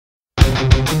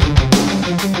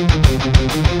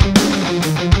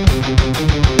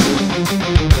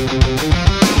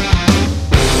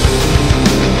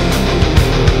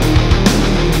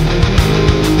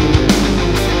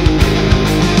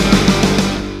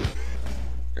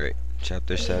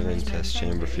Chapter 7, Test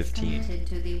Chamber 15.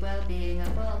 To the well-being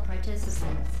of all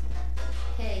participants.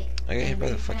 Cake I got hit by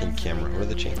the fucking camera. What are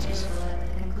the chances?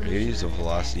 Are you gonna use the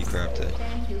velocity crap to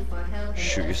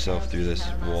shoot yourself through this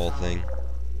wall thing?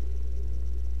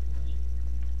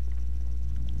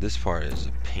 This part is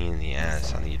a pain in the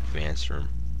ass on the advanced room.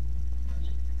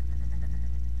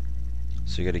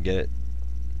 So you gotta get it.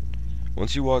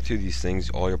 Once you walk through these things,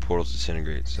 all your portals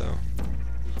disintegrate, so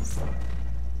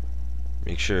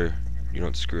make sure you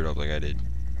don't screw it up like I did.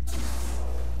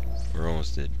 Or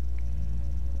almost did.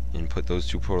 And put those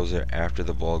two portals there after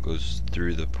the ball goes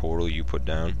through the portal you put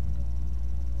down.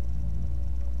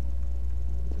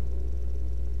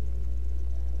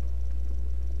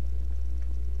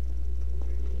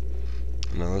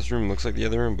 Now this room looks like the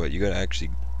other room, but you gotta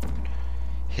actually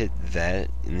hit that,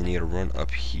 and then you gotta run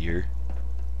up here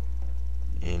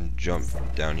and jump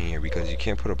down here, because you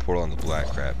can't put a portal on the black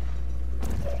crap.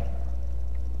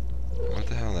 What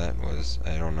the hell that was,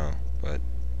 I don't know, but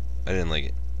I didn't like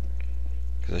it,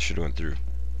 because I should have went through.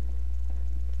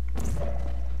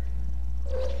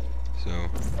 So,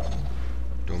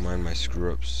 don't mind my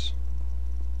screw-ups.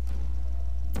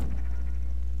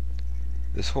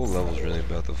 This whole level is really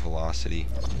about the velocity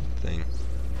thing.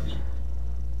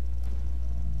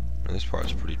 And this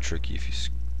part's pretty tricky if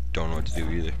you don't know what to do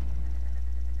either.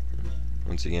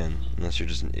 Once again, unless you're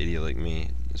just an idiot like me,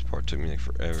 this part took me like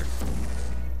forever.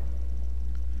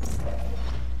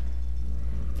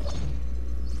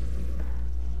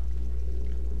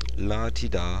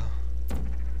 La-ti-da.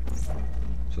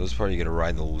 So this part you gotta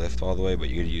ride the lift all the way, but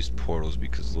you gotta use portals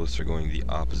because the lifts are going the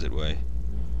opposite way.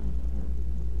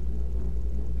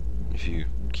 If you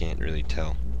can't really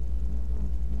tell.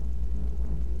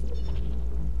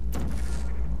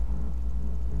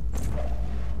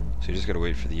 So you just gotta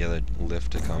wait for the other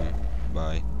lift to come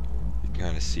by. You can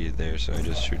kinda see it there, so I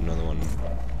just shoot another one,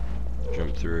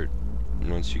 jump through it,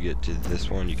 and once you get to this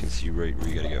one, you can see right where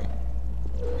you gotta go.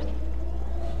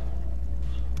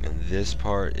 And this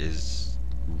part is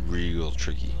real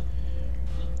tricky.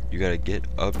 You gotta get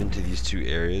up into these two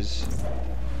areas.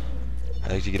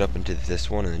 I like to get up into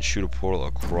this one and then shoot a portal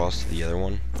across to the other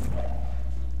one.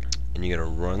 And you gotta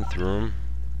run through them.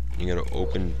 You gotta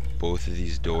open both of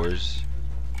these doors.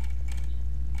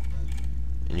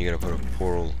 And you gotta put a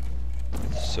portal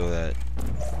so that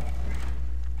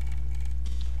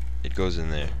it goes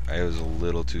in there. I was a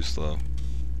little too slow.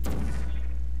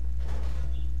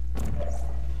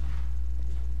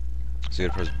 So you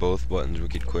gotta press both buttons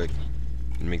wicked quick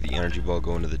and make the energy ball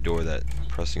go into the door that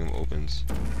pressing them opens.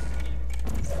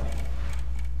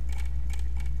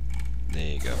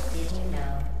 There you go. Did you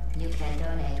know you can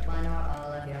donate one or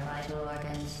all of your vital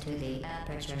organs to the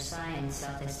Aperture Science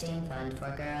Self-Esteem Fund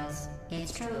for Girls?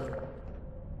 It's true.